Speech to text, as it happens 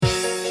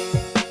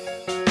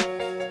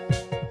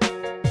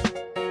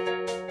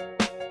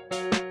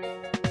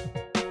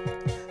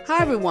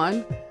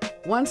everyone.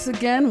 Once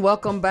again,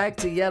 welcome back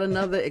to yet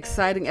another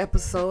exciting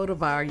episode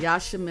of our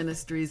Yasha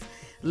Ministries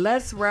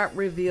Let's Rap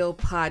Reveal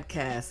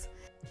podcast.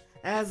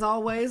 As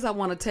always, I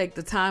want to take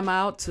the time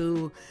out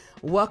to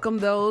welcome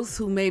those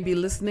who may be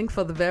listening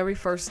for the very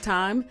first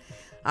time.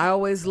 I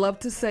always love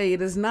to say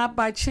it is not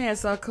by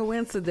chance or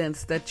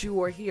coincidence that you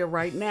are here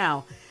right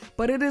now,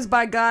 but it is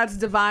by God's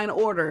divine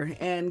order.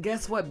 And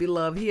guess what,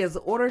 beloved? He has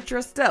ordered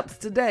your steps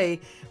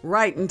today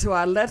right into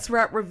our Let's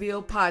Rap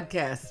Reveal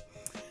podcast.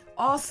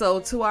 Also,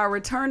 to our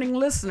returning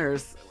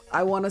listeners,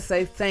 I want to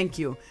say thank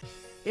you.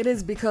 It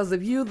is because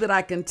of you that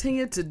I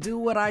continue to do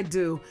what I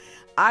do.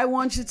 I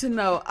want you to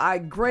know I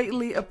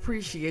greatly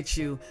appreciate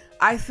you.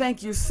 I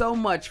thank you so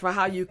much for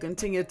how you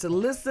continue to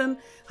listen,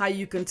 how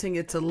you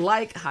continue to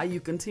like, how you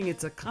continue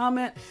to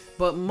comment.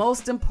 But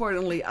most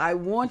importantly, I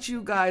want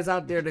you guys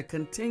out there to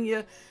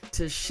continue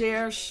to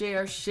share.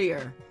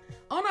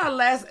 On our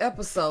last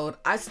episode,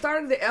 I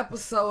started the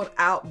episode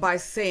out by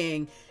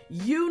saying,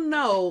 you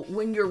know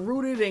when you're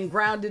rooted and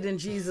grounded in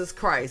Jesus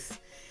Christ.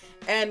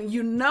 And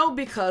you know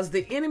because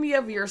the enemy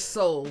of your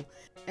soul,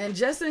 and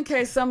just in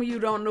case some of you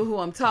don't know who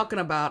I'm talking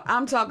about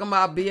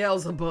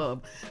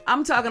Beelzebub.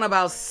 I'm talking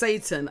about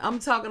Satan. I'm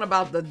talking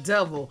about the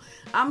devil.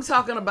 I'm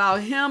talking about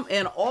him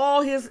and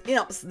all his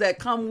imps that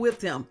come with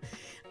him.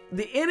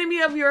 The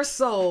enemy of your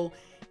soul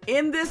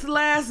in this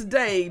last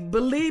day,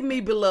 believe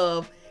me,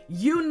 beloved,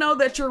 you know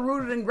that you're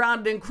rooted and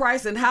grounded in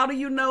Christ. And how do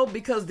you know?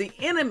 Because the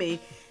enemy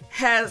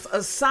has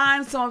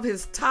assigned some of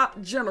his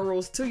top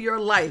generals to your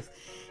life.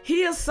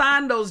 He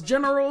assigned those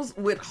generals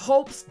with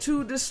hopes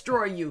to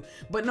destroy you.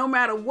 But no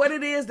matter what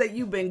it is that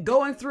you've been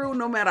going through,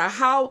 no matter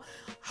how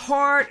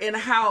hard and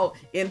how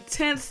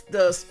intense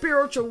the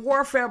spiritual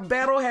warfare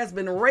battle has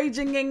been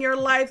raging in your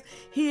life,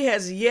 he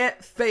has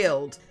yet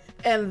failed.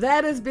 And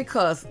that is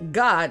because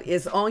God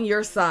is on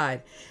your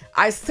side.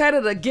 I said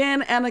it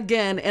again and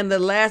again in the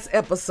last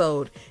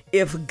episode.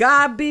 If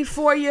God be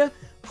for you,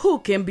 who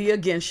can be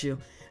against you?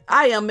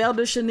 I am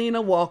Elder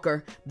Shanina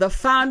Walker, the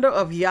founder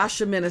of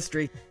Yasha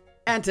Ministry.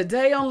 And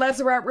today on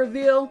Let's Rap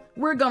Reveal,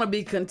 we're going to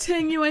be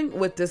continuing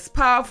with this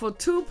powerful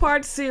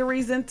two-part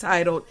series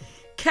entitled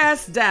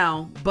Cast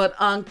Down But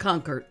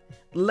Unconquered.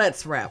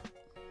 Let's rap.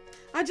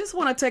 I just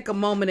want to take a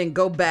moment and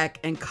go back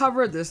and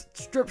cover the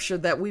scripture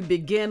that we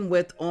begin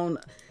with on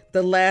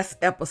the last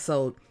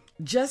episode,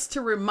 just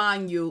to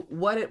remind you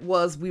what it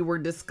was we were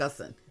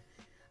discussing.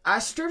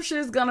 Our scripture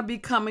is going to be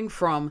coming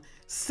from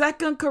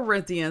 2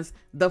 Corinthians,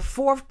 the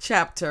 4th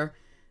chapter,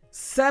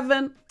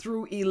 7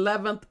 through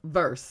 11th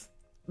verse.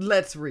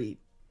 Let's read.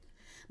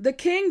 The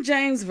King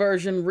James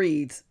Version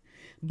reads,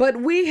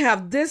 "But we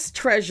have this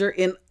treasure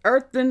in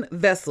earthen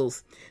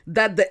vessels,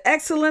 that the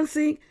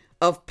excellency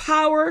of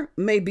power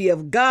may be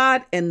of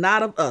God and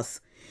not of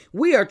us.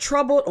 We are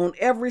troubled on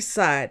every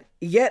side,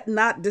 yet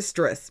not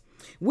distressed.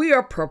 We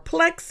are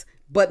perplexed,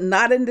 but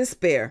not in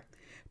despair.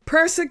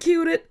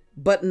 Persecuted,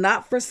 but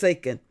not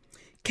forsaken.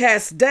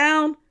 Cast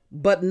down,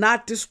 but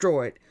not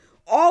destroyed.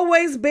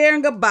 Always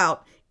bearing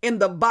about in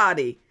the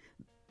body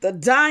the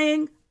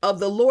dying of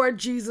the Lord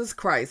Jesus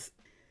Christ,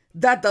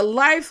 that the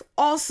life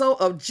also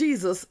of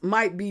Jesus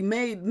might be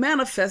made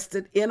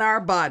manifested in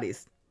our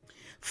bodies.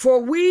 For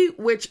we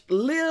which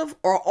live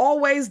are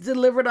always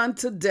delivered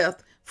unto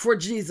death for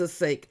Jesus'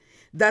 sake,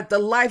 that the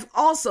life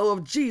also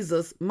of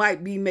Jesus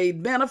might be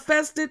made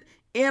manifested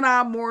in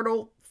our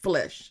mortal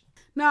flesh."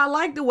 Now, I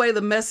like the way the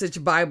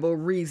Message Bible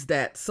reads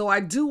that, so I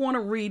do want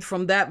to read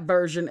from that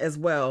version as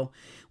well.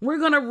 We're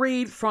going to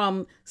read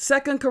from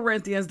 2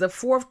 Corinthians, the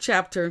 4th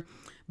chapter,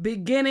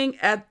 beginning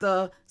at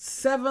the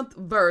 7th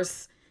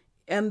verse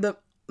in the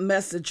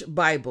Message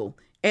Bible.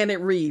 And it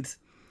reads,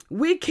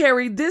 "We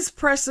carry this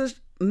precious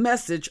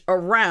message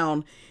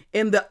around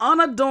in the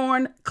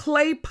unadorned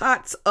clay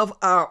pots of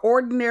our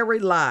ordinary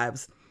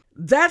lives.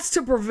 That's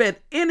to prevent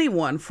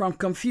anyone from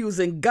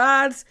confusing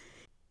God's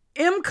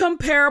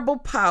incomparable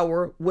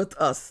power with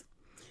us.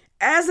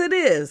 As it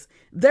is,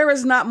 there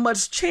is not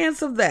much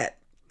chance of that.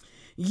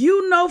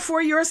 You know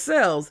for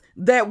yourselves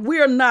that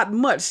we're not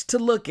much to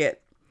look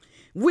at.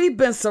 We've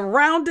been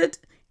surrounded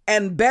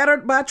and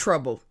battered by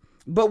trouble,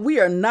 but we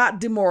are not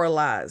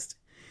demoralized.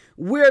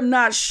 We're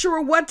not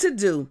sure what to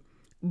do,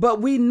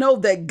 but we know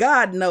that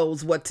God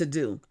knows what to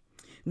do.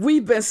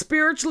 We've been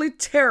spiritually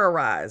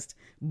terrorized,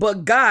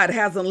 but God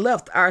hasn't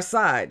left our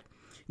side.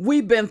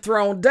 We've been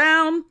thrown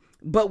down,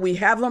 but we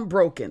haven't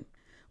broken.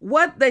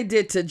 What they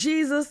did to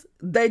Jesus,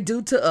 they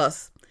do to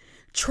us.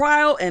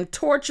 Trial and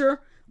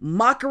torture,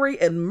 mockery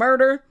and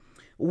murder.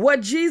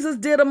 What Jesus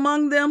did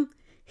among them,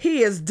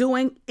 he is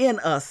doing in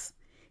us.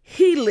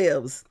 He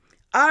lives.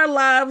 Our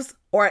lives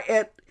are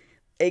at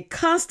a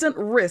constant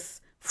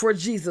risk for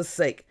Jesus'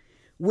 sake,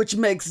 which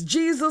makes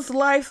Jesus'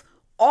 life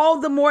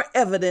all the more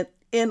evident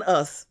in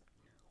us.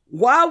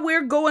 While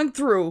we're going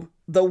through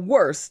the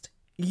worst,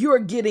 you're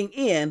getting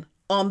in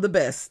on the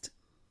best."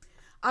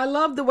 I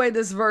love the way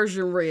this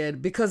version read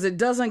because it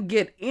doesn't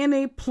get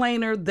any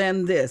plainer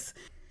than this.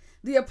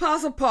 The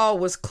Apostle Paul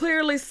was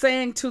clearly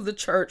saying to the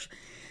church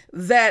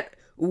that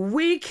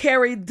we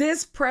carry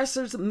this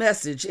precious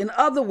message. In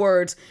other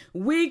words,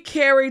 we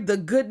carry the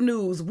good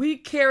news. We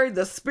carry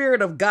the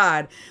Spirit of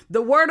God.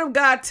 The Word of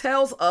God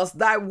tells us,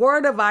 thy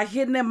word have I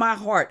hidden in my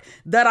heart,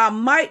 that I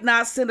might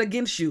not sin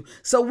against you.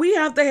 So we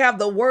have to have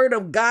the Word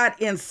of God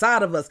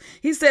inside of us.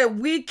 He said,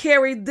 we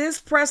carry this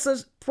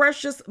precious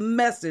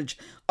message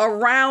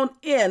around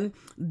in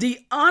the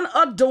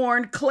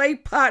unadorned clay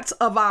pots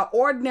of our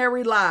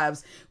ordinary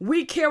lives.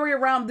 We carry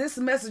around this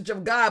message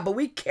of God, but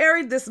we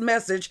carry this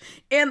message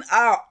in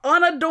our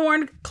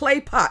unadorned clay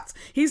pots.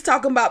 He's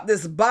talking about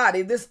this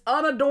body, this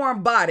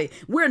unadorned body.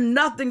 We're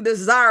nothing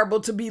desirable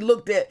to be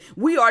looked at.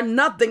 We are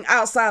nothing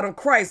outside of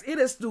Christ. It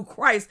is through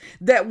Christ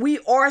that we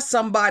are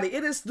somebody.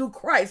 It is through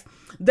Christ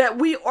that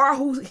we are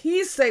who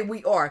he say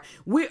we are.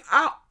 We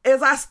are,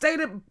 as I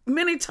stated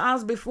many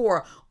times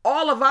before,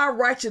 all of our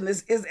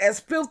righteousness is as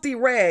filthy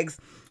rags.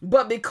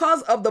 But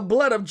because of the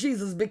blood of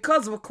Jesus,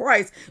 because of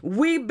Christ,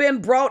 we've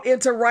been brought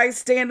into right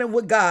standing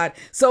with God.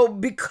 So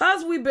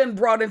because we've been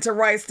brought into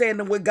right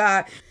standing with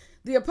God,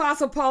 the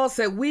Apostle Paul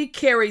said we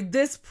carry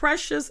this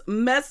precious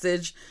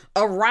message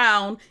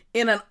around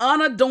in an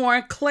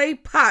unadorned clay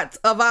pot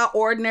of our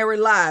ordinary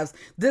lives.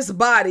 This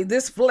body,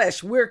 this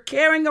flesh, we're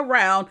carrying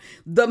around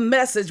the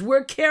message.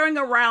 We're carrying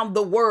around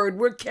the word.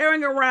 We're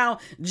carrying around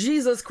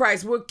Jesus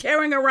Christ. We're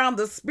carrying around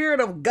the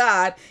Spirit of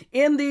God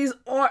in these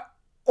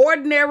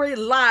ordinary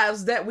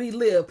lives that we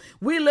live.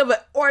 We live an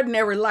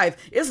ordinary life.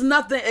 It's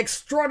nothing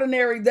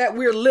extraordinary that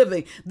we're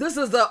living. This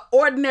is an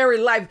ordinary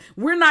life.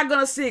 We're not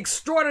going to see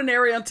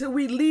extraordinary until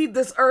we leave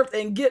this earth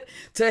and get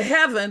to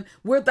heaven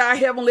with our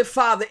Heavenly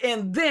Father.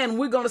 And then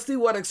we're going to see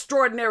what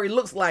extraordinary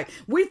looks like.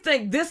 We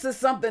think this is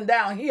something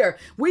down here.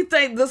 We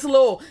think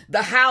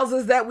the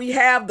houses that we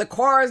have, the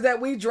cars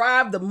that we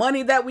drive, the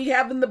money that we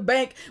have in the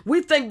bank,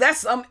 we think that's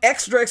some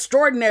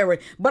extraordinary.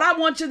 But I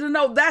want you to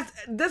know that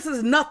this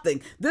is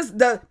nothing.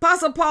 The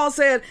Apostle Paul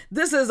said,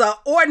 this is our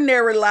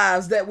ordinary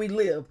lives that we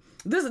live.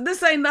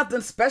 This ain't nothing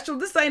special.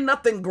 This ain't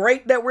nothing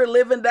great that we're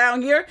living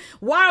down here.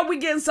 Why are we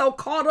getting so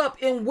caught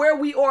up in where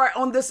we are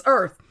on this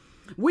earth?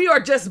 We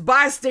are just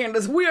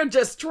bystanders. We are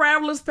just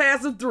travelers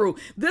passing through.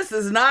 This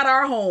is not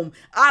our home.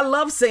 I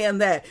love saying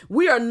that.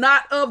 We are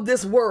not of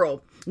this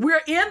world.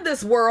 We're in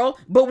this world,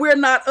 but we're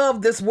not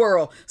of this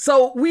world.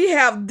 So we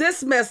have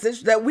this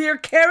message that we are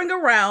carrying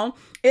around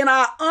in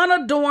our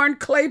unadorned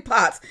clay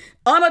pots.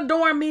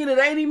 Unadorned mean it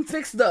ain't even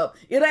fixed up.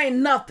 It ain't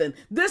nothing.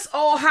 This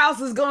old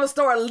house is going to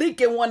start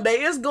leaking one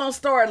day. It's going to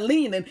start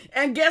leaning.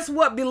 And guess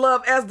what,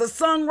 beloved? As the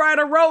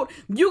songwriter wrote,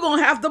 you're going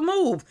to have to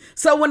move.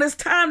 So when it's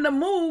time to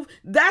move,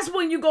 that's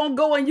when you're going to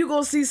go and you're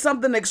going to see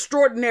something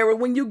extraordinary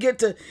when you get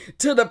to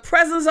the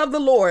presence of the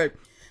Lord.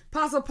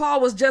 Apostle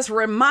Paul was just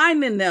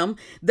reminding them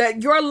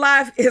that your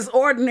life is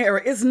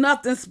ordinary. It's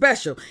nothing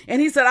special.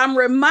 And he said, I'm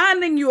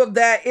reminding you of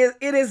that. It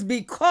is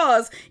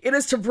because it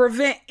is to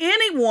prevent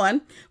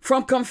anyone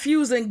from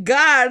confusing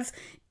God's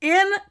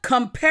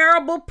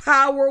incomparable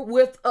power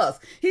with us.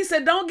 He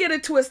said, don't get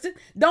it twisted.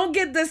 Don't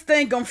get this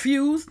thing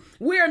confused.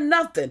 We're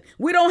nothing.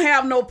 We don't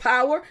have no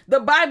power.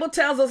 The Bible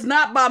tells us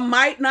not by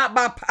might, not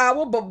by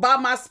power, but by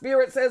my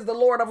spirit, says the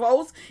Lord of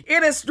hosts.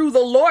 It is through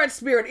the Lord's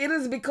spirit. It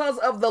is because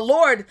of the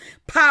Lord's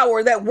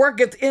power that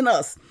worketh in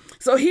us.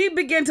 So he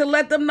began to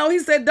let them know. He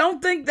said,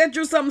 don't think that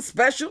you're something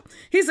special.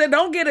 He said,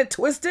 don't get it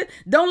twisted.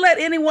 Don't let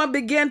anyone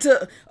begin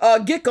to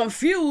get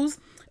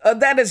confused.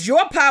 That is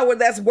your power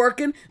that's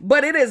working,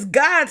 but it is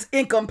God's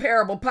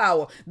incomparable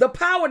power. The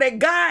power that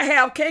God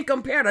have can't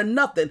compare to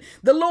nothing.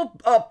 The little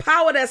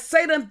power that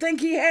Satan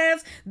think he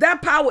has,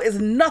 that power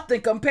is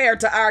nothing compared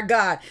to our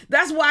God.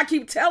 That's why I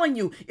keep telling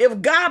you,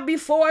 if God be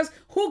for us,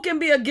 who can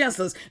be against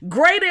us?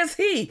 Greater is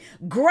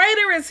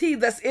he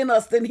that's in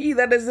us than he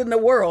that is in the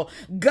world.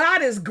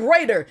 God is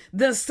greater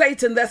than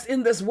Satan that's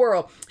in this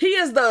world. He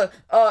is the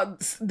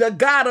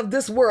God of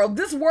this world.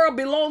 This world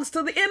belongs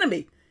to the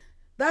enemy.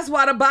 That's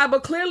why the Bible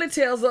clearly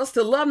tells us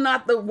to love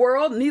not the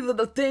world, neither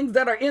the things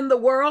that are in the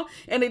world.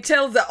 And it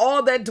tells that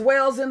all that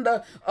dwells in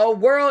the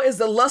world is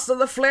the lust of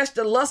the flesh,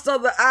 the lust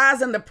of the eyes,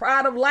 and the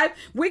pride of life.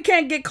 We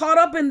can't get caught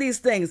up in these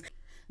things.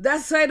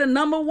 That's the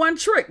number one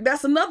trick.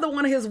 That's another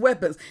one of his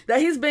weapons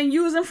that he's been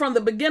using from the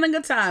beginning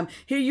of time.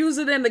 He used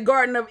it in the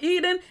Garden of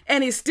Eden,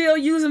 and he's still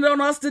using it on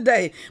us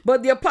today.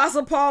 But the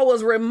Apostle Paul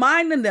was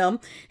reminding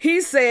them,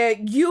 he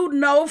said, you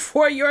know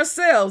for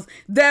yourselves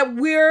that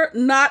we're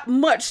not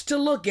much to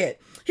look at.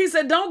 He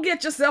said, don't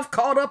get yourself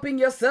caught up in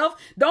yourself.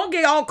 Don't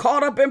get all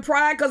caught up in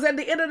pride, because at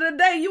the end of the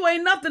day, you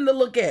ain't nothing to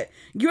look at.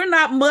 You're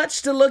not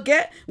much to look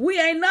at. We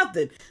ain't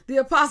nothing. The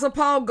Apostle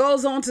Paul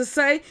goes on to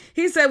say,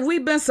 he said,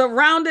 we've been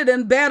surrounded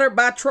and battered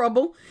by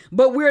trouble,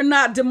 but we're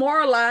not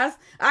demoralized.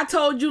 I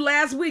told you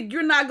last week,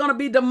 you're not going to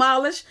be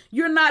demolished.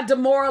 You're not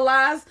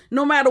demoralized.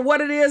 No matter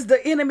what it is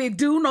the enemy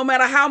do, no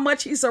matter how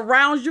much he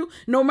surrounds you,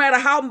 no matter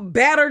how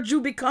battered you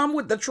become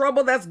with the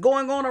trouble that's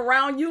going on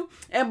around you.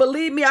 And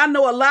believe me, I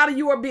know a lot of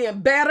you are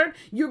being battered.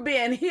 You're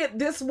being hit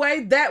this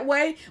way, that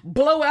way,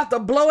 blow after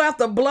blow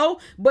after blow,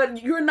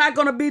 but you're not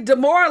going to be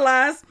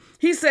demoralized.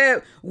 He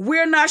said,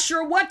 we're not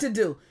sure what to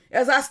do.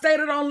 As I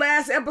stated on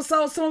last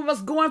episode, some of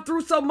us going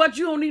through so much,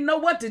 you don't even know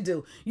what to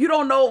do. You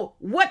don't know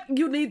what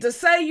you need to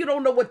say. You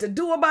don't know what to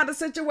do about the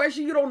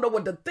situation. You don't know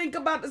what to think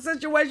about the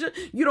situation.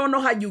 You don't know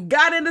how you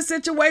got in the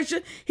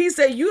situation. He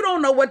said, you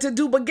don't know what to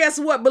do, but guess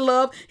what,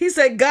 beloved? He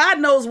said, God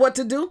knows what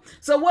to do.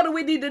 So what do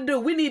we need to do?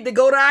 We need to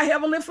go to our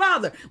Heavenly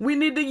Father. We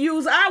need to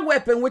use our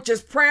weapon, which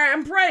is prayer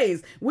and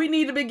praise. We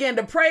need to begin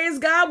to praise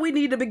God. We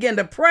need to begin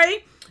to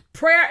pray.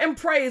 Prayer and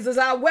praise is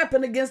our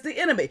weapon against the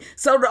enemy.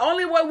 So the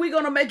only way we're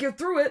going to make it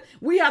through it,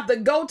 we have to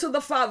go to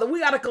the Father. We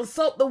got to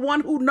consult the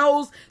one who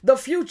knows the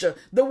future,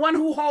 the one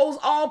who holds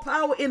all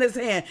power in his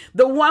hand,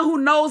 the one who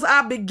knows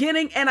our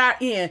beginning and our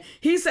end.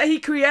 He said he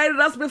created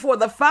us before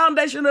the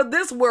foundation of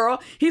this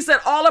world. He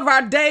said all of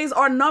our days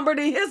are numbered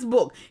in his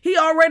book. He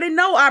already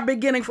know our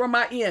beginning from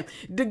our end.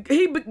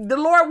 The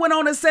Lord went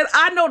on and said,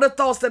 I know the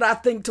thoughts that I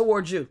think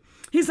towards you.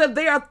 He said,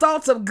 they are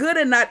thoughts of good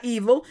and not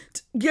evil,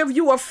 to give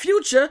you a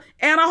future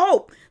and a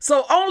hope.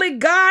 So only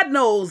God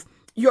knows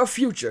your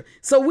future.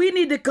 So we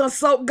need to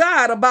consult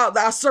God about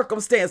our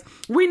circumstance.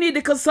 We need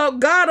to consult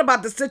God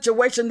about the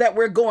situation that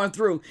we're going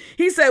through.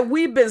 He said,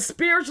 we've been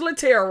spiritually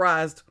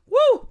terrorized.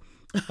 Woo!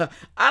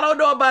 I don't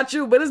know about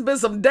you, but it's been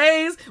some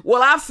days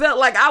where I felt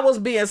like I was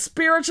being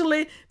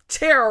spiritually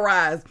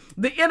terrorized.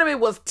 The enemy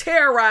was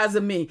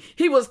terrorizing me.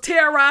 He was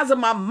terrorizing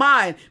my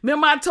mind.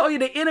 Remember I told you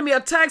the enemy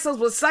attacks us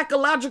with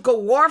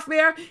psychological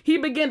warfare? He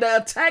began to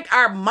attack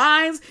our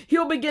minds.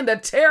 He'll begin to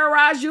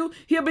terrorize you.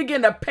 He'll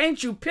begin to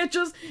paint you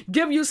pictures,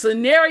 give you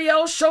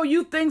scenarios, show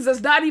you things that's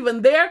not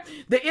even there.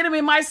 The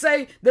enemy might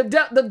say, the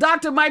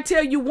doctor might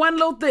tell you one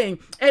little thing,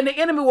 and the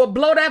enemy will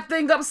blow that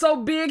thing up so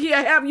big, he'll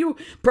have you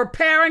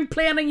preparing,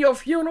 planning your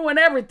funeral and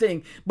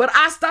everything. But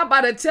I stop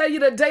by to tell you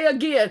today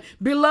again,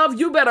 beloved,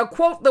 you better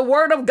quote the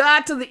word of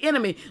God to the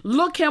enemy.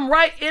 Look him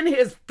right in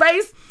his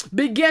face.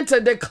 Begin to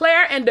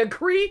declare and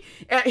decree.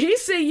 He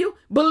see you.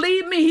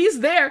 Believe me, he's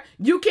there.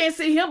 You can't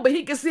see him, but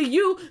he can see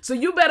you. So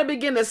you better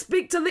begin to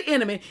speak to the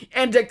enemy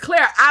and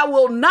declare, I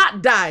will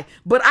not die,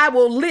 but I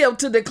will live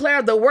to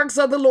declare the works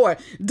of the Lord.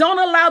 Don't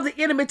allow the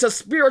enemy to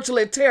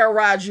spiritually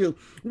terrorize you.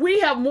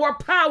 We have more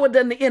power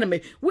than the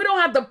enemy. We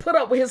don't have to put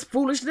up with his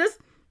foolishness.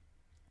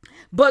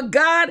 But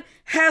God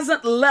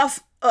hasn't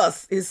left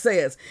us, it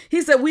says.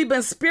 He said we've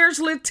been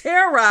spiritually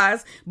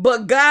terrorized,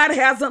 but God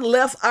hasn't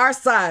left our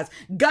sides.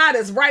 God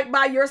is right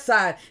by your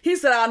side. He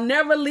said, I'll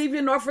never leave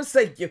you nor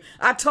forsake you.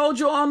 I told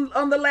you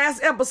on the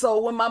last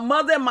episode, when my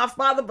mother and my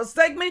father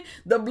forsake me,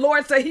 the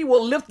Lord said he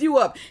will lift you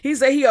up. He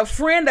said he a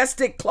friend that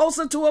stick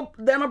closer to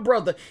than a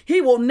brother.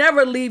 He will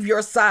never leave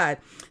your side.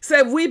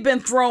 Said we've been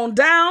thrown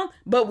down,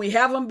 but we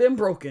haven't been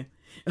broken.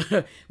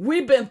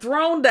 We've been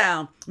thrown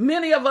down.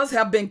 Many of us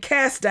have been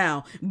cast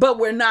down, but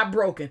we're not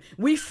broken.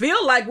 We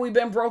feel like we've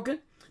been broken.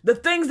 The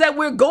things that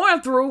we're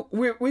going through,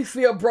 we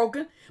feel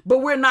broken, but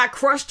we're not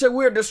crushed till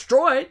we're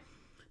destroyed.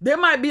 There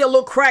might be a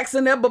little cracks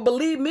in there, but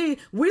believe me,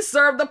 we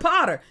serve the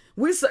potter.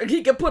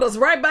 He can put us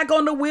right back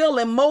on the wheel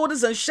and mold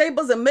us and shape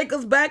us and make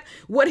us back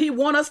what he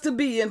wants us to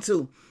be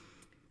into.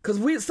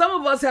 Because some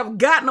of us have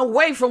gotten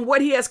away from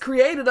what he has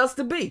created us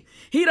to be.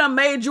 He done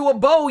made you a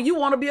bowl, you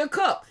want to be a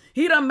cup.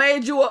 He done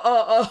made you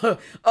a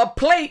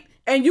plate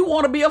and you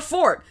want to be a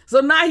fork. So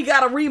now he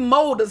got to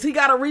remold us. He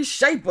got to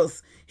reshape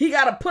us. He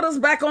got to put us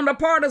back on the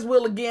potter's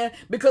wheel again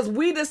because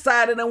we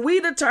decided and we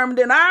determined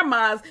in our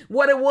minds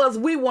what it was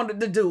we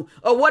wanted to do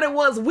or what it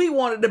was we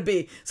wanted to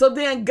be. So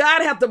then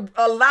God had to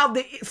allow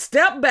the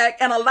step back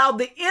and allow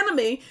the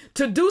enemy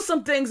to do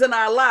some things in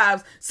our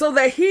lives so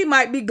that he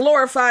might be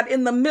glorified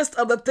in the midst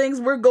of the things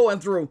we're going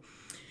through.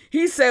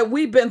 He said,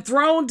 we've been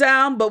thrown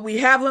down, but we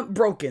haven't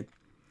broken.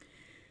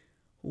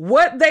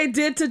 What they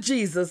did to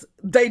Jesus,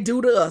 they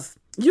do to us.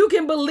 You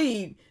can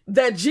believe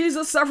that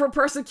Jesus suffered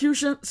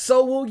persecution,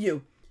 so will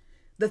you.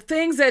 The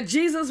things that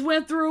Jesus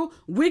went through,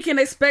 we can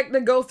expect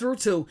to go through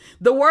too.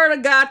 The word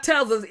of God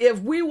tells us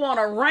if we want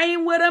to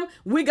reign with him,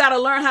 we got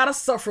to learn how to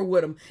suffer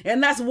with him.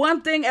 And that's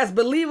one thing as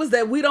believers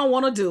that we don't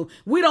want to do.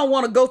 We don't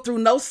want to go through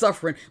no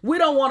suffering. We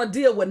don't want to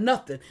deal with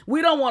nothing.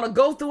 We don't want to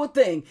go through a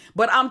thing.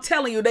 But I'm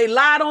telling you, they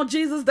lied on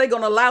Jesus, they're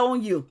going to lie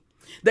on you.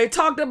 They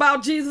talked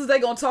about Jesus, they're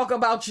going to talk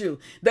about you.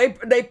 They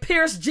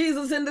pierced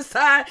Jesus in the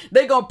side,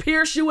 they're going to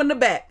pierce you in the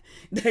back.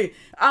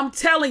 I'm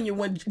telling you,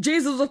 when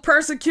Jesus was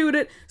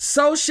persecuted,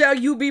 so shall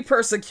you be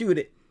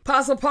persecuted.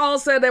 Apostle Paul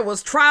said there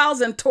was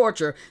trials and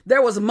torture.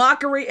 There was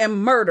mockery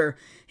and murder.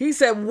 He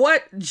said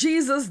what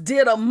Jesus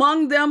did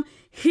among them,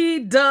 he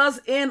does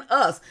in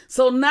us.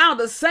 So now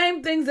the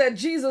same things that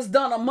Jesus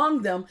done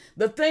among them,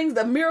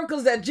 the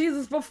miracles that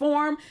Jesus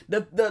performed,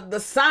 the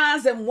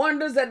signs and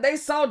wonders that they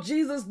saw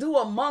Jesus do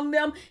among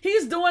them,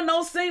 he's doing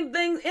those same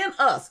things in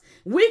us.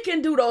 We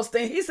can do those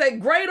things. He said,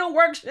 greater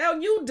work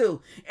shall you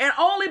do. And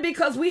only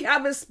because we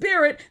have his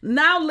spirit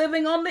now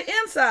living on the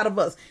inside of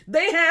us.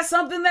 They had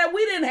something that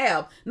we didn't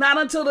have, not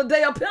until the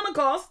day of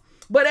Pentecost.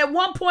 But at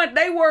one point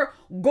they were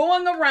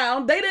going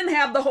around. They didn't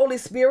have the Holy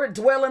Spirit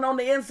dwelling on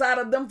the inside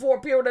of them for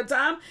a period of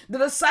time. The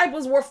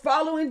disciples were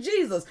following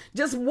Jesus,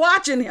 just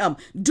watching him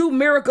do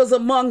miracles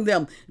among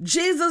them.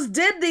 Jesus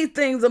did these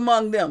things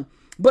among them.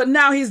 but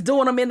now he's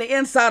doing them in the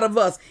inside of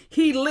us.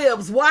 He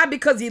lives. Why?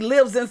 Because he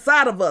lives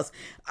inside of us.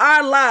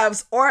 Our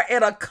lives are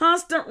at a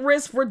constant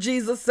risk for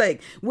Jesus'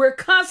 sake. We're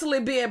constantly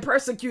being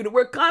persecuted.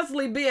 We're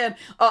constantly being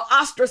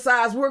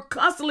ostracized. We're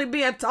constantly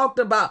being talked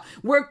about.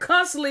 We're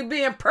constantly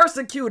being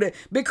persecuted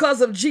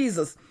because of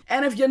Jesus.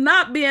 And if you're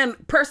not being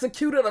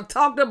persecuted or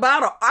talked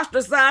about or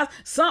ostracized,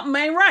 something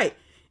ain't right.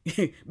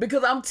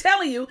 Because I'm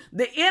telling you,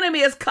 the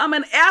enemy is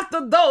coming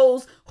after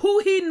those who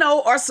he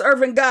know are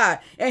serving God.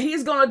 And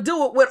he's going to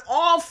do it with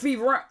all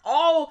fever,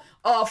 all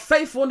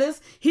faithfulness.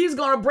 He's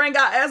going to bring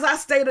out, as I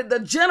stated, the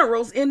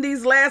generals in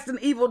these last and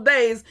evil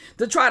days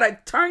to try to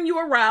turn you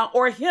around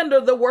or hinder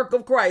the work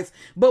of Christ.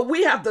 But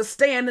we have to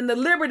stand in the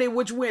liberty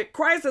which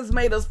Christ has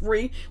made us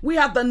free. We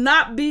have to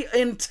not be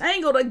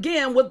entangled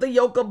again with the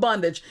yoke of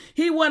bondage.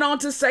 He went on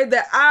to say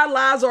that our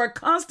lives are a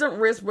constant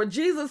risk for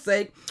Jesus'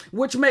 sake,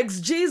 which makes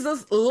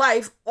Jesus'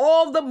 life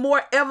all the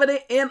more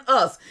evident in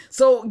us.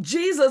 So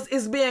Jesus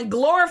is being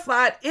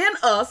glorified in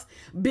us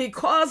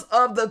because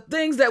of the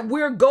things that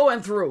we're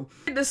going through.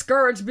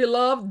 Discouraged,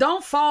 beloved.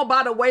 Don't fall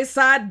by the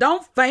wayside.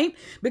 Don't faint,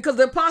 because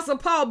the Apostle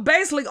Paul,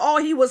 basically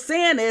all he was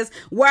saying is,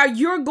 while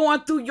you're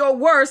going through your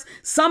worst,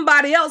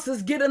 somebody else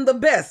is getting the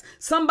best.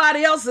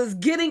 Somebody else is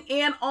getting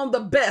in on the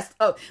best.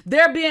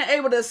 They're being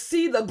able to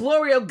see the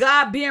glory of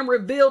God being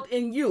revealed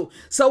in you.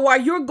 So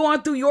while you're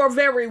going through your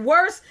very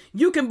worst,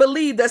 you can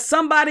believe that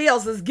somebody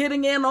else is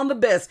getting in on the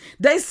best.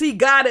 They see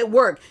God at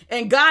work,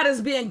 and God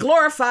is being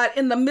glorified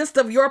in the midst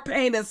of your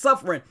pain and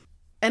suffering.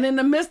 And in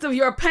the midst of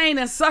your pain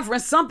and suffering,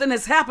 something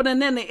is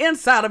happening in the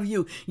inside of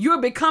you.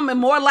 You're becoming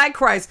more like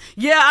Christ.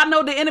 Yeah, I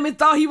know the enemy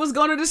thought he was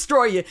going to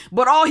destroy you,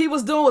 but all he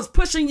was doing was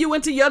pushing you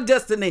into your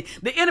destiny.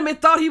 The enemy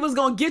thought he was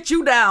going to get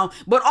you down,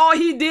 but all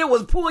he did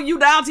was pull you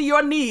down to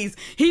your knees.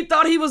 He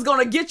thought he was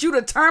going to get you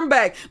to turn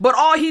back, but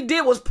all he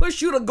did was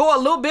push you to go a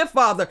little bit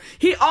farther.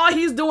 All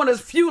he's doing is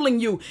fueling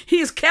you.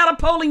 He's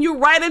catapulting you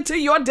right into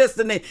your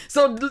destiny.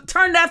 So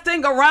turn that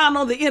thing around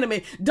on the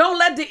enemy. Don't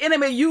let the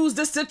enemy use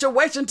this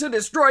situation to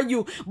destroy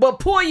you. But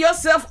pull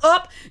yourself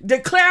up,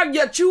 declare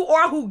that you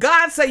are who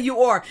God say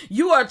you are.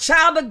 You are a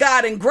child of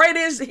God, and greater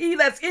is he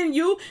that's in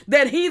you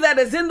than he that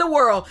is in the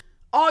world.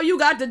 All you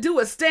got to do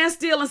is stand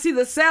still and see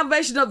the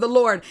salvation of the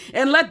Lord,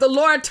 and let the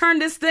Lord turn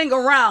this thing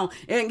around.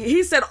 And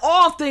he said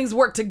all things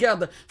work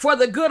together for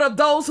the good of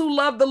those who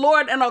love the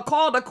Lord and are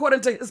called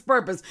according to his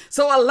purpose.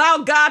 So allow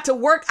God to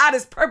work out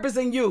his purpose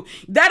in you.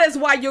 That is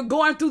why you're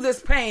going through this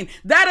pain.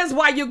 That is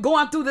why you're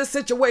going through this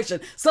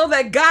situation, so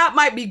that God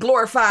might be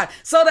glorified,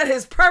 so that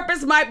his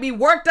purpose might be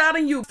worked out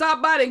in you.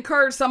 Stop by to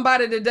encourage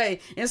somebody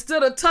today.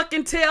 Instead of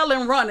tucking tail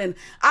and running,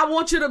 I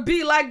want you to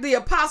be like the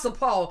Apostle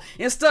Paul.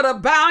 Instead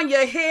of bowing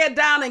your head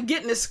down and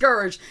getting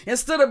discouraged,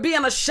 instead of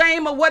being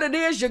ashamed of what it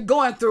is you're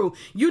going through,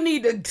 you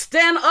need to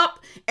stand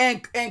up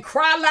and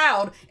cry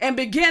loud and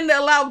begin to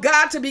allow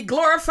God to be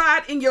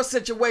glorified in your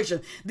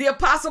situation. The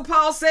Apostle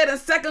Paul said in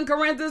 2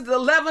 Corinthians, the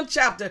 11th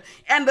chapter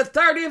and the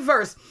 30th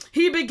verse,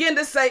 he began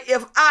to say,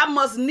 if I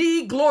must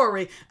need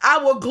glory, I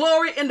will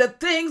glory in the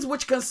things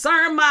which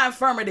concern my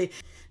infirmity.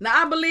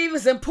 Now, I believe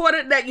it's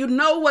important that you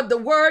know what the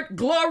word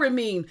glory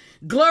means.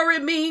 Glory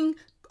means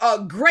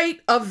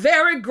a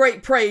very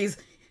great praise.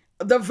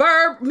 The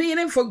verb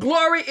meaning for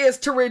glory is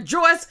to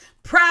rejoice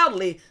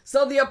proudly.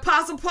 So the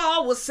Apostle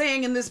Paul was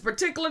saying in this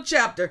particular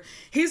chapter,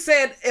 he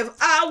said, if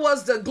I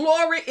was to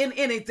glory in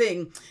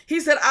anything, he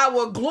said, I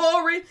will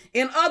glory.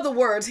 In other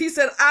words, he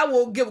said, I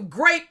will give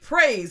great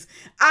praise.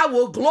 I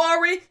will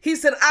glory. He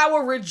said, I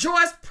will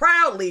rejoice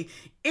proudly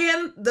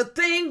in the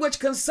thing which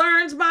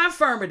concerns my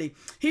infirmity.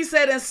 He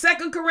said in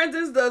 2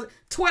 Corinthians, the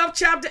 12th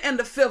chapter and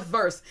the 5th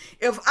verse,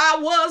 if I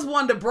was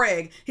one to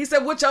brag, he said,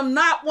 which I'm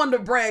not one to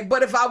brag,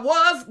 but if I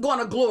was going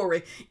to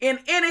glory in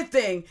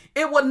anything,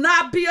 it would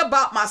not be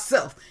about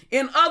myself.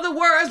 In other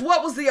words,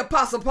 what was the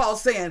Apostle Paul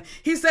saying?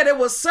 He said it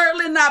would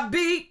certainly not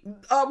be,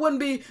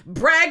 wouldn't be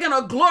bragging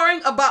or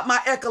glorying about my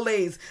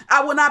accolades.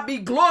 I would not be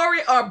glory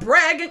or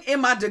bragging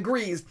in my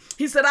degrees.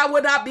 He said I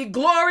would not be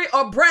glory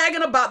or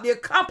bragging about the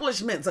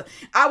accomplishments.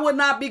 I would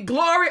not be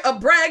glory or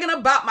bragging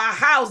about my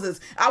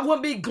houses. I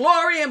wouldn't be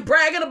glory and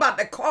bragging about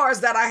the cars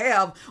that I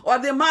have or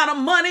the amount of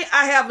money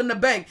I have in the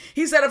bank.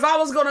 He said if I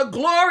was going to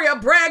glory or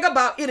brag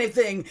about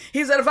anything,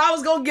 he said if I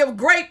was going to give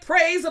great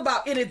praise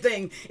about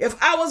anything, if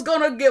I was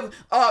going to give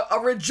a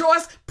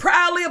rejoice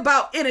proudly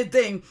about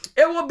anything,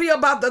 it would be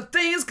about the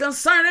things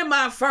concerning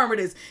my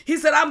infirmities. He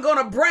said I'm going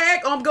to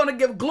brag, or I'm going to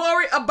give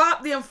glory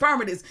about the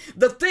infirmities,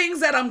 the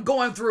things that I'm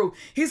going through.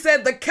 He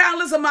said the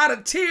countless amount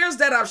of tears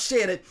that I've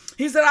shedded.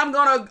 He said I'm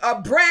going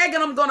to brag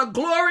and I'm going to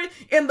glory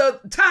in the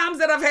times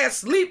that I've had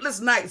sleepless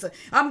nights.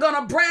 I'm going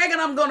to brag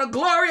and I'm going to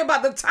glory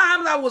about the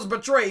times I was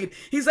betrayed.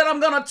 He said I'm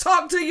going to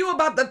talk to you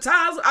about the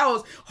times I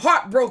was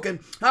heartbroken.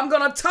 I'm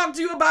going to talk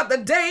to you about the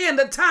day and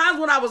the times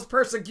when I was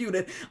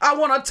persecuted. I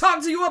want to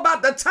talk to you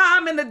about the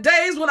time and the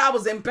days when I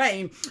was in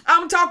pain.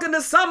 I'm talking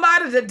to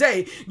somebody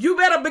today. You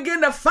better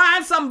begin to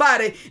find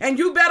somebody and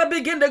you better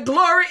begin to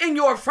glory in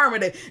your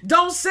infirmity.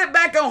 Don't sit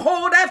back and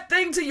hold that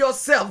thing to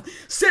yourself.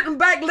 Sitting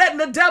back letting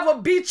the devil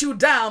beat you you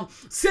down,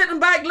 sitting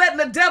back letting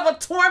the devil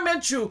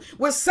torment you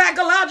with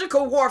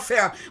psychological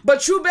warfare.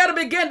 But you better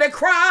begin to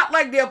cry out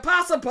like the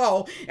Apostle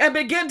Paul and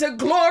begin to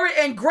glory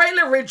and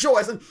greatly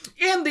rejoice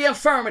in the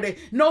infirmity.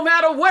 No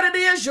matter what it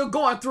is you're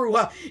going through.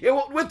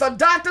 With the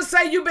doctor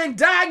say you've been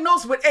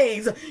diagnosed with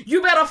AIDS,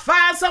 you better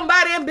find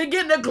somebody and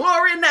begin to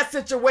glory in that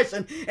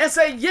situation and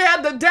say,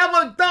 yeah, the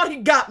devil thought he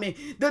got me.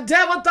 The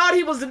devil thought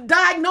he was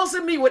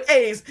diagnosing me with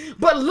AIDS.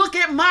 But look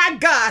at my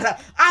God.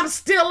 I'm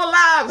still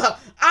alive.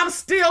 I'm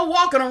still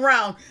walking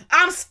around.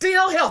 I'm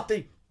still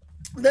healthy.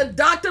 The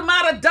doctor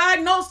might have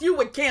diagnosed you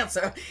with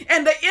cancer,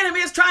 and the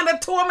enemy is trying to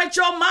torment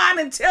your mind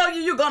and tell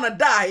you you're going to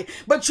die.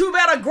 But you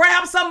better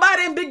grab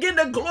somebody and begin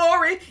to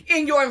glory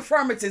in your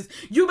infirmities.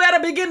 You better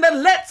begin to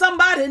let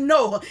somebody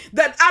know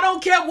that I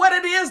don't care what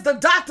it is the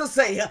doctor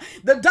say.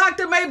 The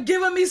doctor may have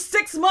given me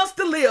 6 months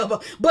to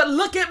live, but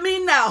look at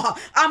me now.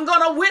 I'm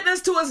going to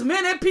witness to as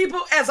many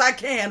people as I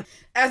can.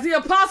 As the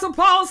Apostle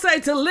Paul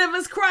say, to live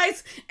is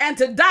Christ and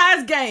to die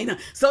is gain.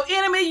 So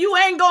enemy, you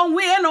ain't gonna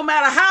win no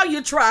matter how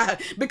you try.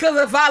 Because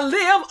if I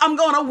live, I'm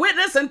gonna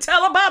witness and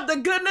tell about the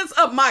goodness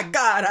of my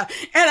God.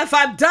 And if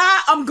I die,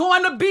 I'm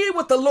going to be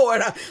with the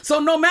Lord. So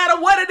no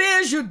matter what it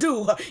is you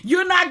do,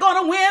 you're not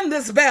gonna win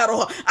this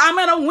battle. I'm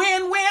in a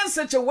win-win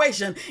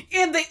situation.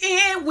 In the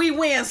end, we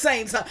win,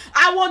 saints.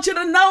 I want you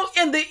to know,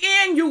 in the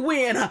end, you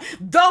win.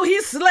 Though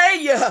he slay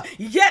you,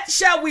 yet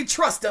shall we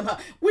trust him.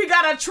 We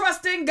gotta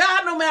trust in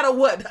God no matter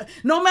what.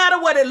 No matter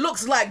what it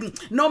looks like,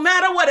 no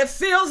matter what it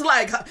feels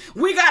like,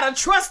 we got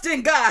to trust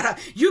in God.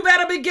 You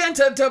better begin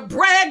to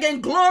brag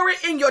and glory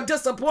in your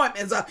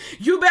disappointments.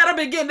 You better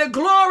begin to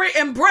glory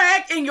and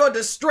brag in your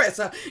distress.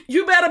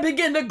 You better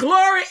begin to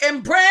glory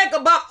and brag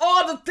about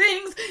all the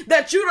things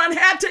that you done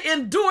had to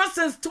endure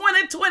since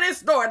 2020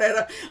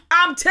 started.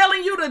 I'm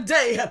telling you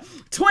today,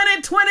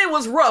 2020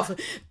 was rough.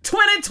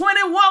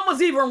 2021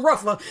 was even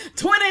rougher.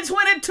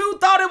 2022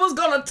 thought it was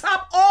going to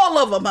top all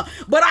of them.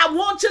 But I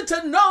want you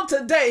to know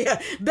today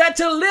that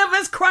to live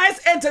is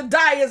Christ and to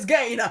die is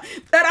gain.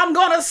 That I'm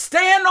going to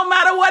stand no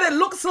matter what it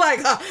looks like.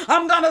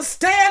 I'm going to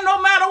stand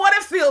no matter what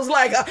it feels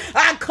like.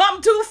 I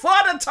come too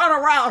far to turn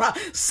around.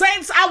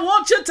 Saints, I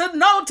want you to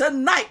know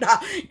tonight,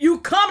 you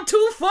come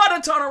too far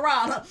to turn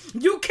around.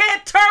 You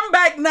can't turn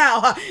back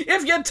now.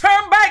 If you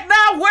turn back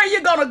now, where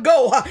you going to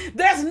go?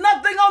 There's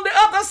nothing on the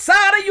other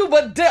side of you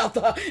but death,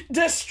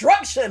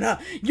 destruction.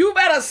 You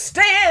better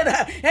stand.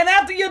 And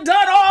after you've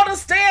done all to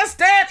stand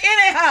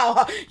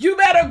anyhow. You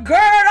better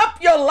gird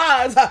up your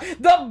lives.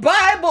 The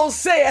Bible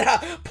said,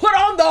 put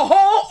on the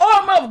whole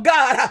armor of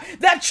God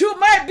that you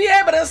might be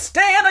able to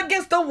stand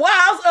against the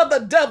wiles of the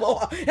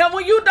devil. And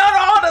when you done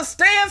all to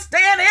stand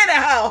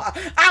anyhow.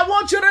 I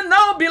want you to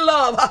know,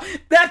 beloved,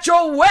 that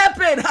your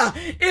weapon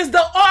is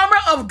the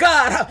armor of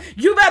God.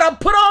 You better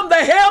put on the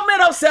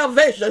helmet of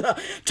salvation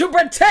to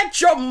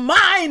protect your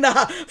mind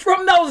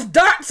from those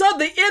darts of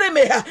the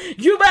enemy.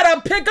 You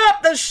better pick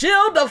up the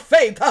shield of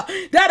faith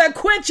that'll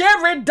quench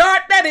every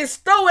dart that is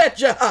thrown at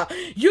you.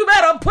 You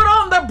better put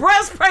on the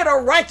breastplate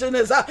of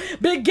righteousness.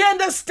 Begin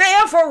to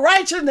stand for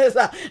righteousness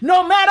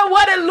no matter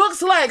what it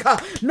looks like,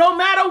 no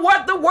matter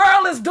what the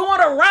world is doing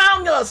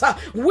around us.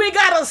 We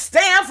got to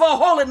stand for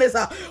holiness.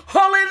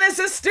 Holiness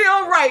is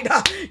still right.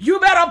 You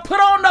better put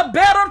on the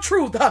belt of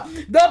truth.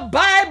 The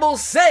Bible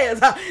says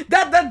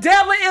that the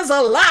devil is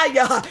a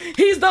liar.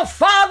 He's the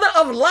father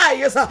of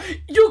liars.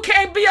 You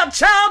can't be a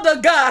child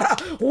of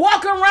God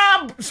walking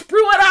around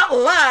spewing out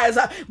lies,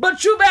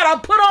 but you better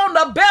put on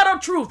the belt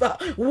of truth.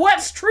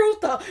 What's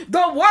truth?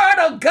 The word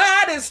of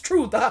God is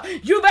truth.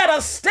 You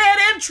better stand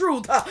in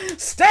truth.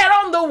 Stand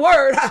on the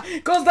word,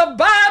 because the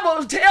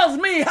Bible tells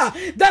me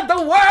that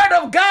the word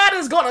of God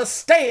is going to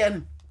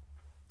stand.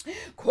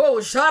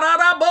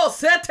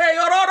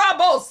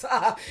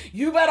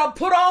 You better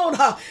put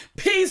on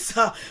peace,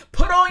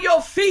 put on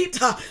your feet,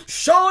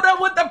 show them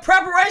with the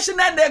preparation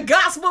and the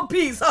gospel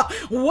peace.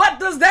 What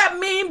does that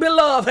mean,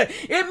 beloved?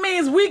 It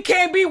means we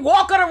can't be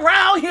walking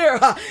around here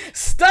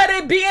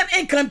study being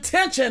in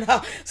contention,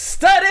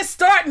 study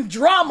starting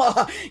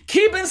drama,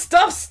 keeping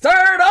stuff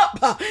stirred up,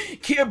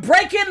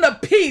 breaking the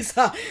peace.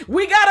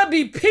 We gotta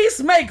be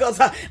peacemakers,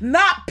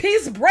 not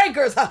peace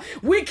breakers.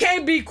 We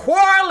can't be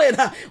quarreling.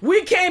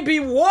 We can't be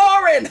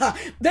warring.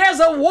 There's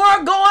a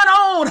war going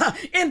on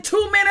in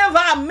too many of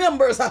our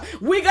members.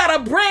 We got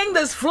to bring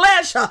this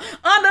flesh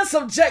under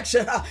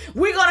subjection.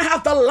 We're going to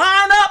have to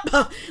line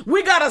up.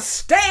 We got to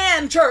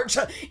stand, church,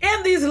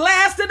 in these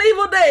last and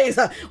evil days.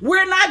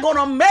 We're not going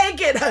to make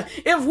it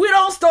if we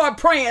don't start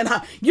praying.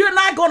 You're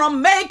not going to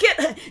make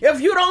it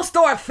if you don't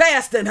start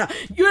fasting.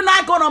 You're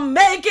not going to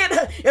make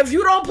it if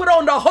you don't put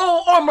on the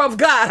whole armor of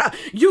God.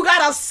 You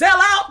got to sell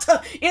out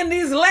in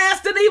these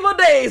last and evil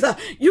days.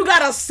 You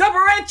got to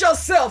separate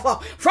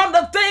yourself from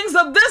the things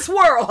of this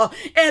world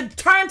and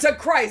turn to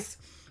Christ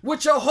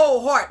with your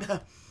whole heart.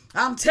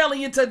 I'm telling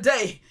you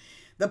today,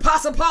 the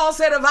Apostle Paul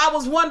said, if I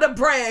was one to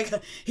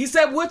brag, he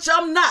said, which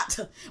I'm not,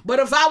 but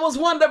if I was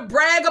one to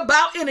brag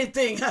about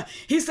anything,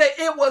 he said,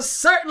 it would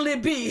certainly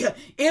be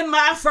in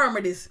my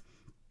infirmities.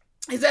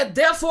 He said,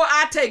 therefore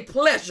I take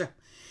pleasure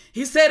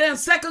He said in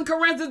 2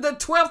 Corinthians, the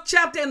 12th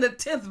chapter and the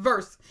 10th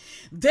verse,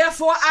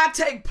 therefore I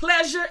take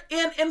pleasure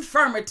in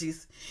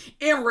infirmities,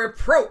 in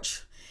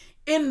reproach,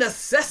 in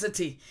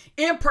necessity,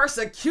 in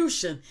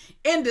persecution,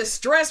 in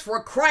distress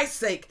for Christ's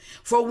sake.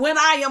 For when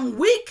I am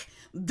weak,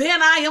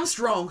 then I am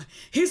strong.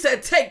 He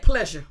said, take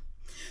pleasure.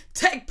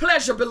 Take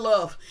pleasure,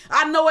 beloved.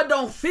 I know it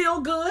don't feel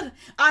good.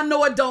 I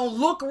know it don't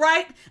look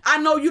right. I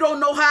know you don't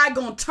know how it's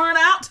going to turn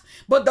out.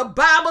 But the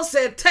Bible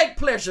said, take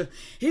pleasure.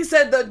 He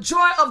said, the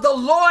joy of the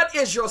Lord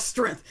is your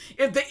strength.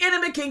 If the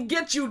enemy can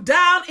get you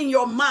down in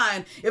your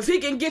mind, if he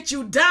can get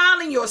you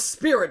down in your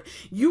spirit,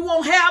 you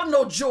won't have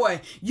no joy.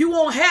 You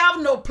won't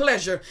have no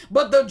pleasure.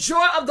 But the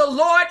joy of the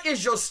Lord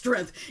is your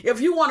strength.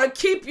 If you want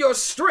to keep your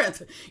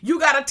strength,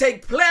 you got to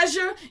take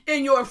pleasure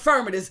in your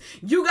infirmities.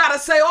 You got to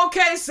say,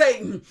 okay,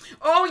 Satan,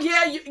 oh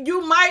yeah,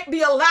 you might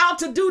be allowed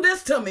to do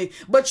this to me,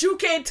 but you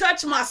can't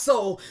touch my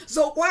soul.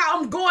 So while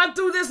I'm going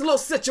through this little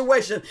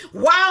situation,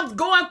 while I'm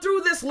going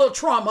through this little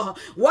trauma,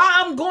 while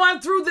I'm going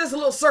through this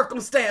little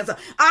circumstance,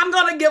 I'm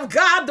going to give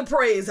God the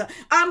praise.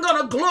 I'm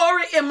going to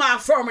glory in my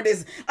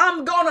infirmities.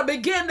 I'm going to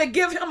begin to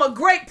give him a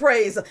great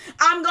praise.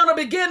 I'm going to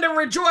begin to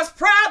rejoice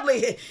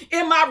proudly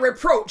in my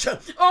reproach.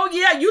 Oh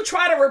yeah, you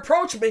try to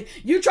reproach me.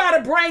 You try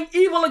to bring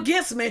evil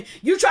against me.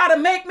 You try to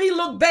make me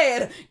look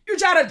bad. You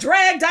try to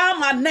drag down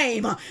my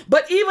name.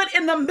 But even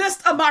in the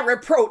midst of my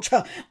reproach,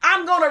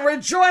 I'm going to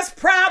rejoice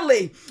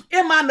proudly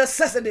in my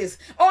necessities.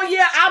 Oh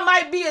yeah, I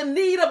might be in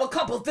need of a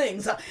couple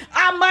things.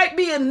 I might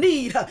be in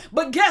need,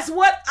 but guess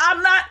what?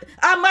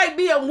 I might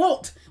be in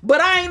want, but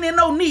I ain't in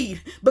no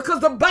need,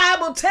 because the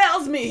Bible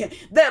tells me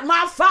that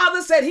my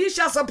Father said he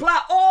shall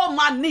supply all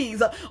my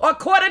needs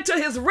according to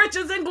his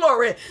riches and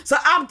glory. So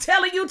I'm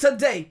telling you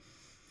today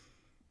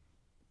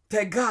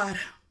that God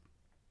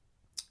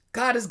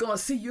is going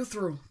to see you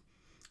through.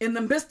 In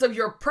the midst of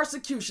your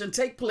persecution,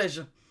 take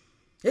pleasure.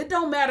 It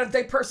don't matter if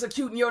they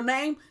persecute in your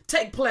name,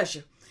 take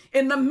pleasure.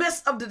 In the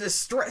midst of the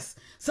distress,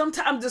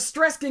 sometimes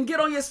distress can get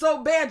on you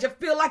so bad you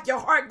feel like your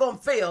heart gonna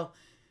fail.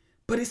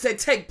 But he said,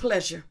 take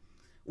pleasure.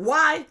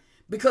 Why?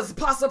 Because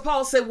Apostle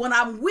Paul said, when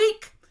I'm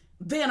weak,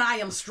 then I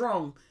am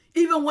strong.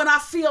 Even when I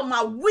feel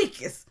my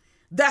weakest,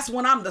 that's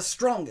when I'm the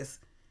strongest.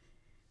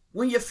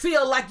 When you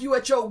feel like you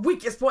at your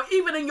weakest point,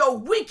 even in your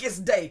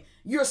weakest day,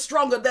 you're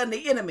stronger than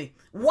the enemy.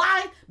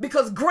 Why?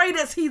 Because greater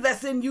is he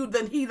that's in you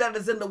than he that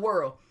is in the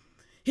world.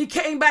 He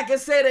came back and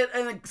said it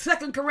in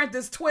 2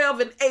 Corinthians 12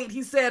 and 8.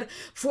 He said,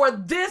 for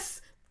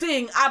this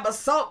thing I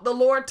besought the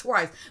Lord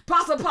twice.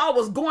 Apostle Paul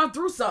was going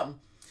through something.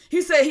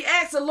 He said he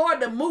asked the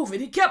Lord to move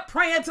it. He kept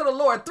praying to the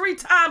Lord. 3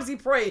 times he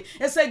prayed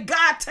and said,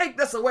 God, take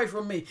this away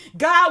from me.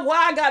 God,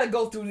 why I got to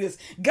go through this?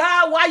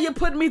 God, why you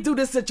putting me through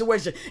this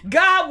situation?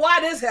 God, why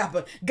this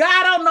happened?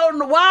 God, I don't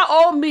know why.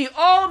 Oh me,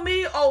 oh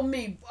me, oh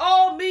me,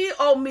 oh me,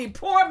 oh me,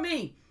 poor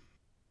me.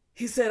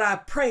 He said, I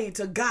prayed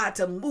to God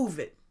to move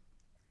it.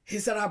 He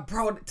said, I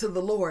brought it to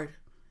the Lord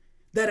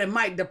that it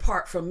might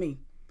depart from me.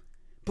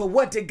 But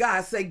what did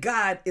God say?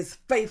 God is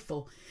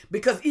faithful,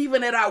 because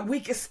even at our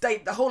weakest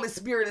state, the Holy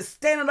Spirit is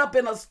standing up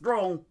in us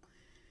strong.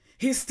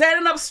 He's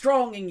standing up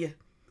strong in you.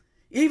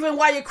 Even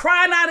while you're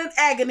crying out in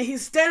agony,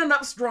 he's standing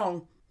up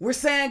strong. We're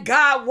saying,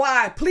 God,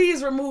 why?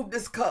 Please remove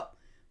this cup.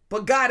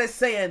 But God is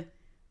saying,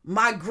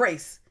 my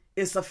grace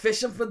is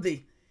sufficient for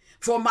thee.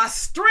 For my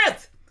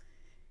strength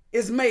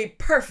is made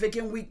perfect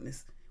in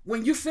weakness.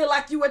 When you feel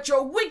like you at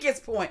your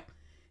weakest point,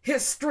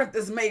 his strength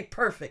is made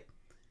perfect.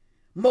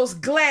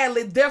 Most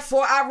gladly,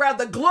 therefore, I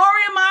rather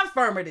glory in my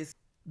infirmities,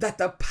 that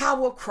the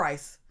power of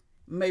Christ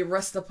may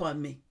rest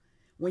upon me.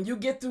 When you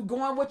get through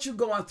going what you're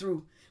going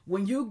through,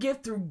 when you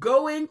get through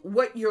going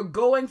what you're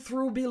going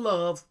through,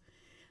 beloved,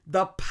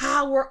 the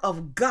power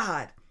of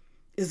God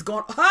is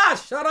going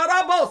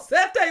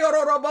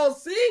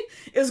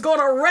is going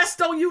to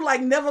rest on you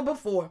like never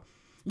before.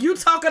 You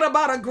talking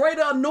about a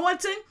greater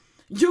anointing?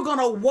 You're going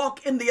to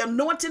walk in the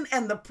anointing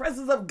and the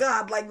presence of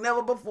God like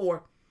never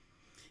before.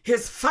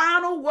 His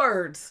final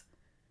words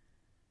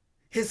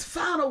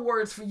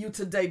for you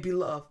today,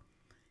 beloved,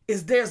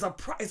 is there's a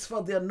price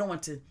for the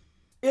anointing.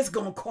 It's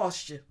going to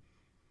cost you.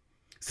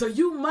 So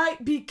you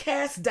might be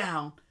cast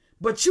down,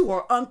 but you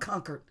are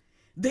unconquered.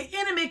 The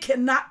enemy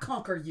cannot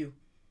conquer you.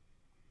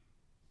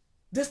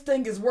 This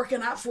thing is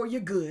working out for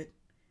your good,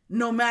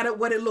 no matter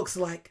what it looks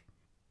like.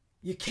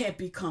 You can't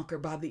be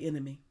conquered by the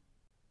enemy.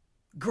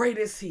 Great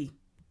is he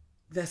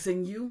that's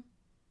in you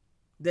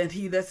than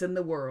he that's in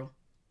the world.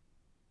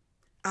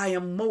 I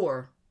am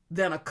more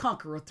than a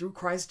conqueror through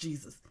Christ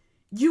Jesus.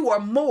 You are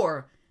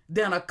more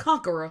than a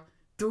conqueror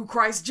through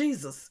Christ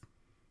Jesus.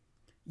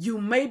 You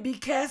may be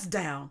cast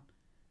down,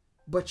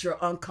 but you're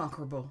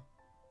unconquerable.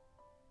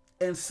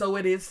 And so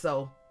it is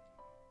so.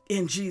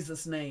 In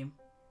Jesus' name,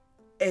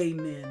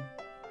 amen.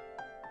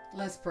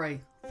 Let's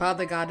pray.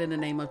 Father God, in the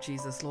name of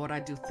Jesus, Lord, I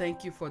do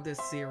thank you for this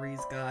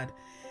series, God.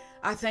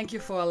 I thank you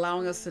for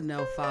allowing us to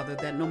know, Father,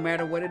 that no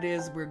matter what it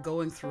is we're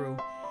going through,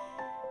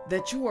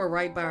 that you are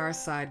right by our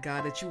side,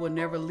 God, that you will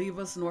never leave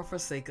us nor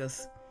forsake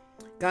us.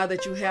 God,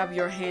 that you have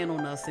your hand on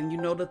us and you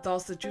know the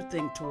thoughts that you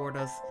think toward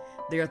us.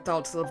 They are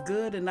thoughts of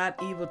good and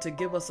not evil, to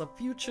give us a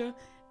future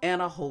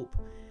and a hope.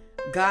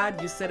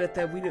 God, you said it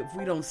that if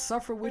we don't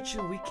suffer with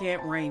you, we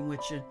can't reign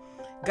with you.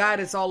 God,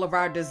 it's all of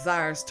our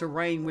desires to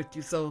reign with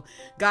you. So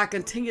God,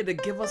 continue to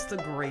give us the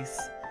grace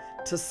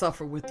to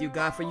suffer with you,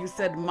 God. For you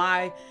said,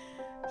 my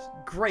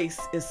grace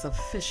is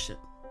sufficient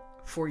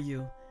for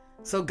you.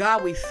 So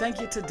God, we thank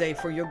you today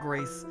for your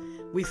grace.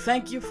 We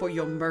thank you for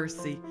your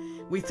mercy.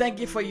 We thank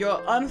you for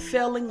your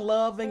unfailing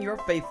love and your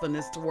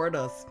faithfulness toward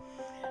us.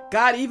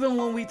 God, even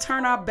when we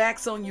turn our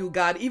backs on you,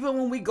 God, even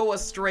when we go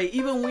astray,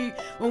 even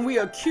when we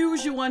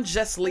accuse you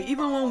unjustly,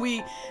 even when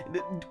we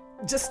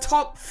just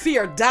talk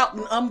fear, doubt,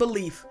 and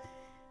unbelief,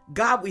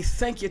 God, we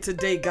thank you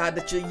today, God,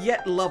 that you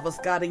yet love us,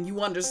 God, and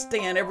you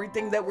understand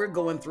everything that we're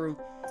going through.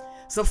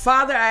 So,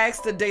 Father, I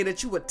ask today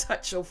that you would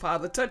touch, oh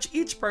Father, touch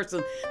each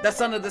person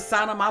that's under the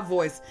sound of my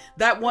voice,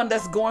 that one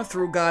that's going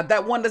through, God,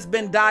 that one that's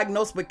been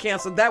diagnosed with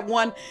cancer, that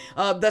one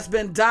that's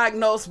been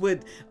diagnosed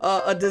with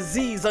a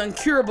disease,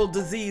 incurable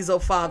disease, oh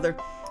Father,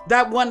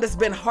 that one that's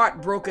been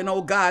heartbroken,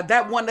 oh God,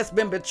 that one that's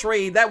been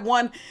betrayed, that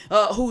one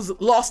who's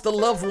lost a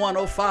loved one,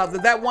 oh Father,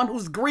 that one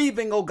who's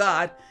grieving, oh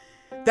God,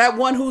 that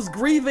one who's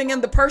grieving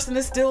and the person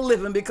is still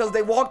living because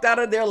they walked out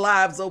of their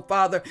lives, oh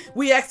Father.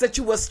 We ask that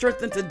you will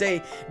strengthen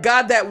today,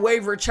 God, that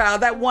wayward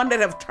child, that one that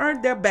have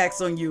turned their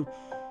backs on you.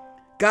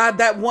 God,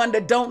 that one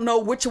that don't know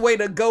which way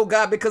to go,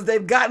 God, because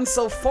they've gotten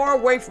so far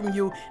away from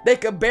you, they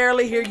could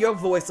barely hear your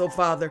voice, oh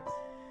Father.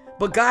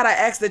 But God, I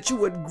ask that you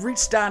would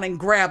reach down and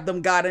grab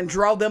them, God, and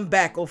draw them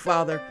back, oh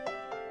Father.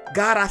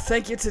 God, I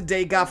thank you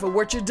today, God, for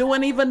what you're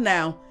doing even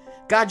now.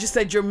 God, you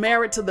said you're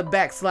married to the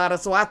backslider.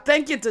 So I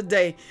thank you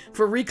today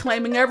for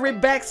reclaiming every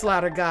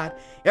backslider, God.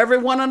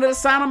 Everyone under the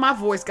sound of my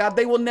voice, God,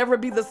 they will never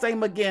be the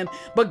same again.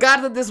 But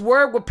God, that this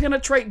word will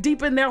penetrate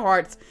deep in their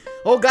hearts.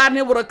 Oh God, and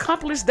it will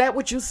accomplish that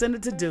which you sent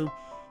it to do.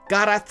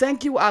 God, I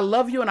thank you, I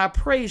love you, and I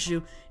praise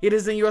you. It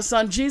is in your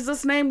son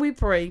Jesus' name we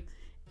pray.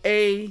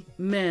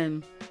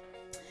 Amen.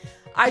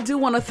 I do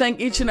want to thank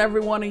each and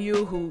every one of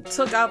you who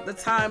took out the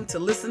time to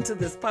listen to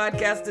this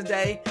podcast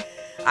today.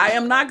 I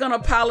am not going to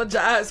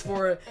apologize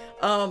for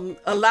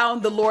allowing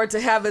the Lord to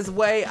have his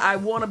way. I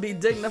want to be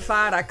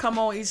dignified. I come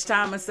on each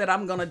time and said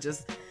I'm going to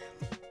just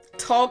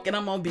talk and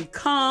I'm going to be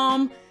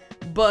calm.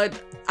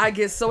 But I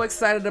get so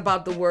excited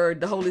about the word.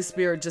 The Holy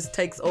Spirit just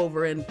takes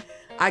over and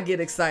I get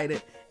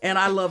excited. And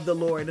I love the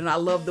Lord and I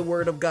love the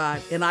word of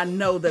God. And I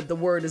know that the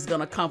word is going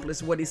to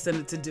accomplish what he sent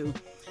it to do.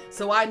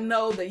 So I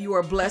know that you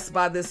are blessed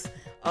by this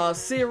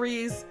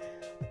series,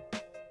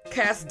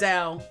 Cast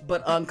Down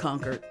but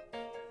Unconquered.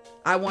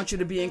 I want you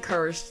to be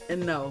encouraged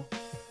and know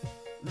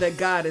that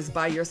God is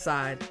by your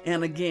side.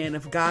 And again,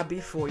 if God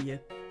be for you,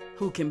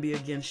 who can be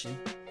against you?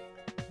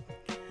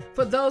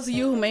 For those of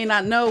you who may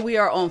not know, we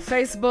are on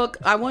Facebook.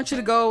 I want you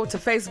to go to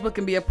Facebook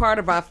and be a part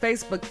of our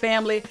Facebook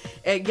family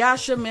at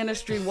Yasha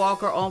Ministry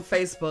Walker on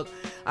Facebook.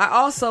 I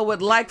also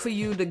would like for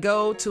you to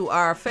go to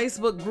our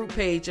Facebook group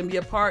page and be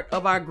a part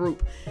of our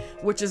group,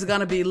 which is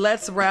going to be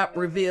Let's Rap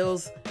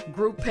Reveals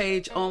group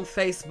page on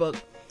Facebook.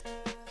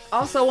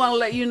 Also want to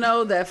let you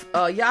know that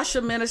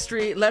Yasha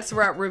Ministry, Let's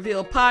Rap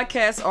Reveal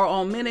podcasts are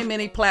on many,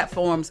 many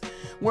platforms.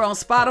 We're on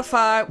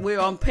Spotify, we're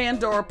on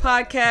Pandora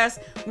Podcasts,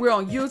 we're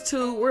on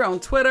YouTube, we're on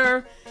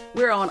Twitter,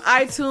 we're on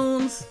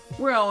iTunes,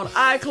 we're on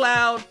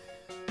iCloud.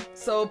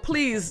 So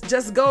please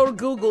just go to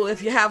Google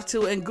if you have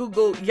to and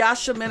Google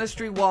Yasha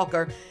Ministry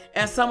Walker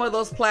and some of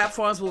those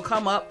platforms will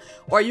come up,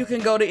 or you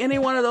can go to any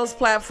one of those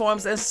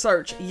platforms and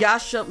search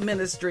Yasha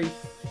Ministry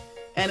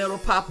and it'll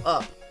pop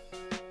up.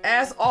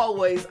 As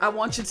always, I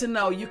want you to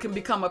know you can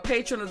become a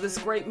patron of this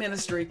great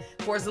ministry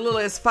for as little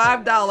as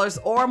 $5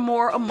 or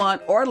more a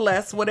month or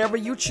less, whatever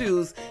you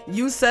choose.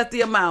 You set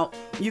the amount.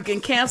 You can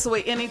cancel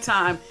it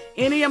anytime.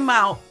 Any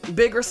amount,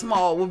 big or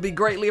small, will be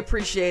greatly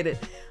appreciated.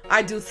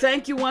 I do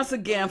thank you once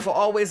again for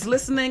always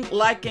listening,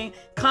 liking,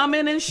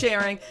 commenting, and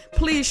sharing.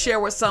 Please share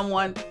with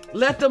someone.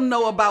 Let them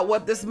know about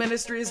what this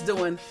ministry is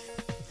doing.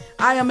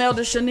 I am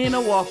Elder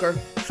Shanina Walker,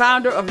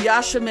 founder of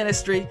Yasha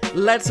Ministry,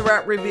 Let's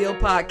Rap Reveal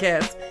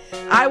podcast.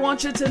 I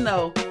want you to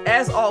know,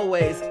 as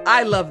always,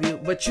 I love you,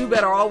 but you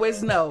better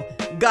always know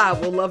God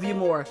will love you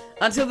more.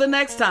 Until the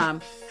next time,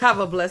 have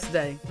a blessed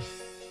day.